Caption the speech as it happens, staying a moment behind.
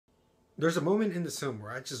There's a moment in the film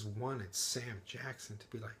where I just wanted Sam Jackson to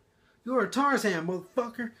be like, "You're a Tarzan,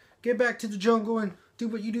 motherfucker. Get back to the jungle and do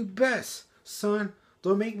what you do best, son.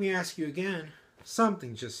 Don't make me ask you again."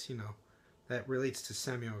 Something just, that relates to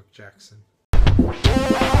Samuel Jackson.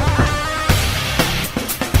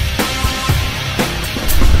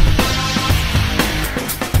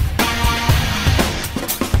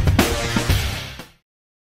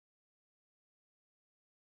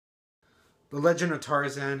 The Legend of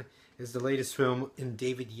Tarzan is the latest film in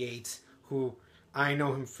David Yates, who I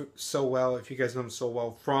know him so well, if you guys know him so well,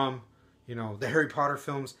 from, the Harry Potter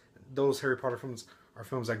films. Those Harry Potter films are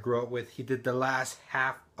films I grew up with. He did the last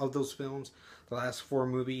half of those films, the last 4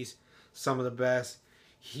 movies, some of the best.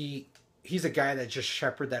 He's a guy that just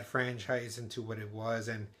shepherded that franchise into what it was,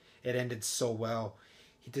 and it ended so well.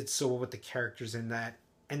 He did so well with the characters in that.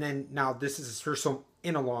 And then now this is his first film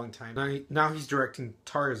in a long time. Now he's directing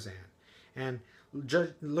Tarzan. And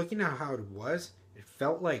just looking at how it was, it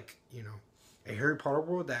felt like, a Harry Potter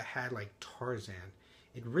world that had like Tarzan.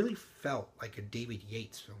 It really felt like a David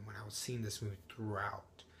Yates film when I was seeing this movie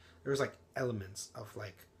throughout. There was like elements of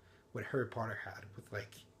like what Harry Potter had with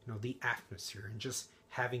like, the atmosphere and just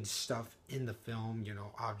having stuff in the film,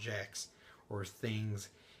 objects or things.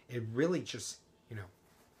 It really just,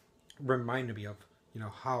 reminded me of,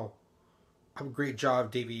 how great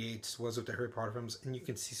job David Yates was with the Harry Potter films, and you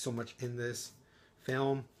can see so much in this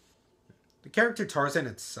film. The character Tarzan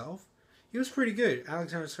itself, he was pretty good.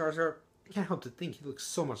 Alexander Skarsgård, I can't help to think he looks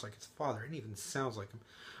so much like his father, and even sounds like him.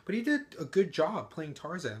 But he did a good job playing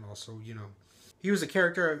Tarzan also, He was a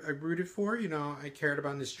character I rooted for, I cared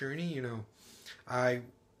about in this journey, I,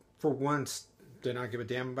 for once, did not give a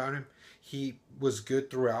damn about him. He was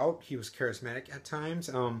good throughout. He was charismatic at times.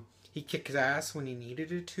 He kicked his ass when he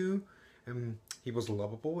needed it to. He was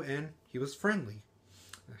lovable and he was friendly.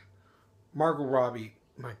 Margot Robbie,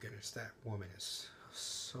 my goodness, that woman is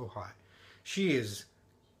so hot. She is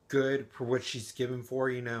good for what she's given for,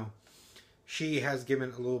 She has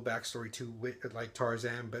given a little backstory to like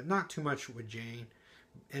Tarzan, but not too much with Jane.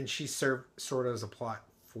 And she served sort of as a plot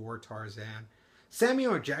for Tarzan.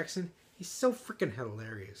 Samuel Jackson, he's so freaking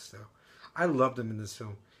hilarious, though. I loved him in this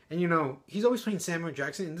film. And he's always playing Samuel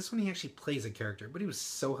Jackson. And this one he actually plays a character, but he was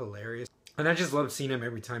so hilarious. And I just loved seeing him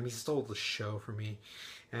every time. He stole the show for me.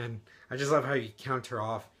 And I just love how you counter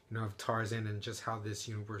off, Tarzan and just how this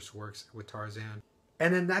universe works with Tarzan.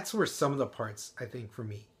 And then that's where some of the parts, I think, for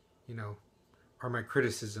me, are my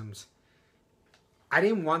criticisms. I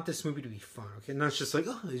didn't want this movie to be fun, okay? Not just like,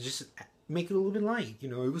 just make it a little bit light.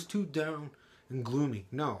 It was too down and gloomy.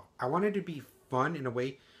 No, I wanted it to be fun in a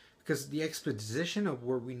way because the exposition of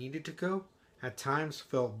where we needed to go at times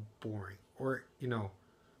felt boring or,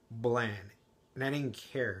 bland. And I didn't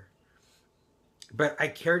care. But I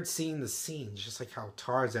cared seeing the scenes, just like how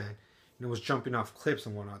Tarzan, was jumping off cliffs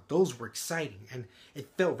and whatnot. Those were exciting, and it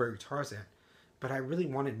felt very Tarzan. But I really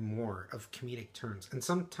wanted more of comedic turns. And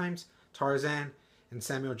sometimes Tarzan and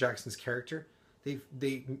Samuel Jackson's character, they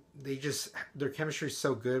just, their chemistry is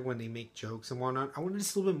so good when they make jokes and whatnot. I wanted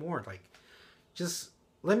just a little bit more, like, just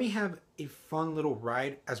let me have a fun little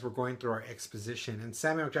ride as we're going through our exposition. And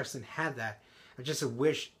Samuel Jackson had that. I just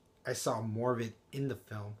wish I saw more of it in the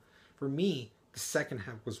film. For me, the second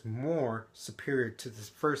half was more superior to this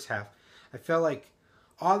first half. I felt like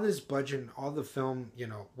all this budget and all the film,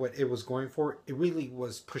 what it was going for, it really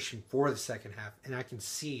was pushing for the second half. And I can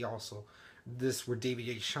see also this where David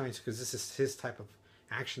Yates shines because this is his type of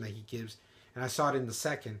action that he gives. And I saw it in the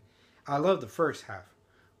second. I love the first half.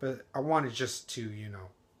 But I wanted just to,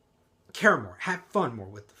 care more, have fun more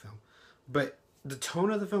with the film. But the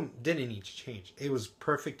tone of the film didn't need to change. It was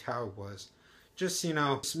perfect how it was. Just,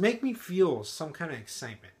 just make me feel some kind of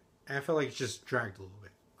excitement. And I felt like it just dragged a little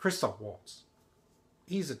bit. Christoph Waltz.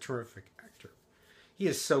 He's a terrific actor. He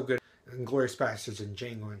is so good in Glorious Bastards and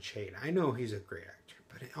Django Unchained. I know he's a great actor.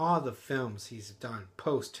 But in all the films he's done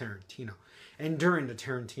post-Tarantino and during the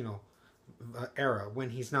Tarantino era when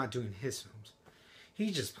he's not doing his films,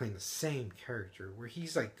 he's just playing the same character where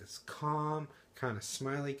he's like this calm, kind of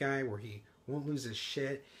smiley guy where he won't lose his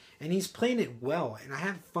shit. And he's playing it well. And I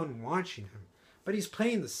had fun watching him. But he's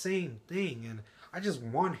playing the same thing. And I just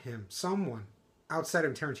want him, someone outside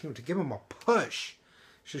of Tarantino, to give him a push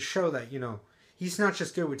to show that, he's not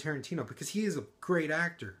just good with Tarantino because he is a great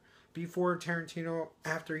actor. Before Tarantino,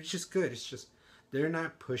 after, he's just good. It's just they're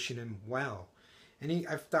not pushing him well. And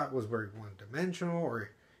I thought was very one-dimensional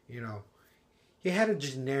or, he had a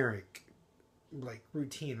generic, like,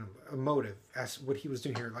 routine, a motive as what he was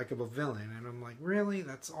doing here, like of a villain. And I'm like, really?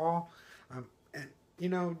 That's all? And,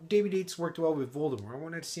 David Yates worked well with Voldemort. I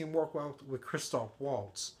wanted to see him work well with Christoph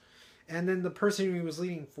Waltz. And then the person he was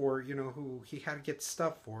leading for, you know, who he had to get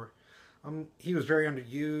stuff for, he was very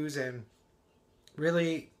underused, and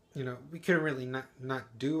really, you know, we couldn't really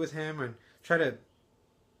not do with him, and try to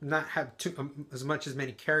not have too as much as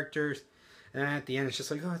many characters. And at the end, it's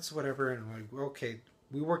just like, oh, it's whatever. And I'm like, okay,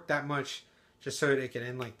 we worked that much just so it could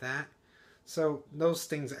end like that. So those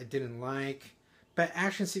things I didn't like. But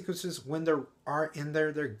action sequences, when they are in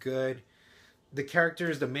there, they're good. The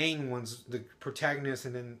characters, the main ones, the protagonists,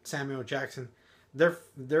 and then Samuel Jackson, they're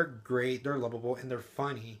great, they're lovable, and they're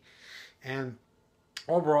funny. And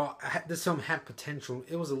overall, this film had potential.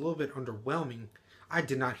 It was a little bit underwhelming. I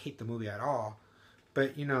did not hate the movie at all,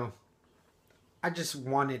 but you know, I just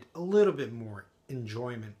wanted a little bit more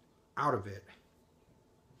enjoyment out of it.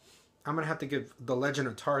 I'm gonna have to give The Legend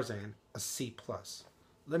of Tarzan a C+.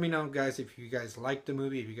 Let me know, guys, if you guys liked the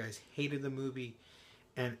movie, if you guys hated the movie.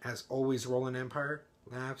 And as always, Roland Empire,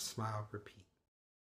 laugh, smile, repeat.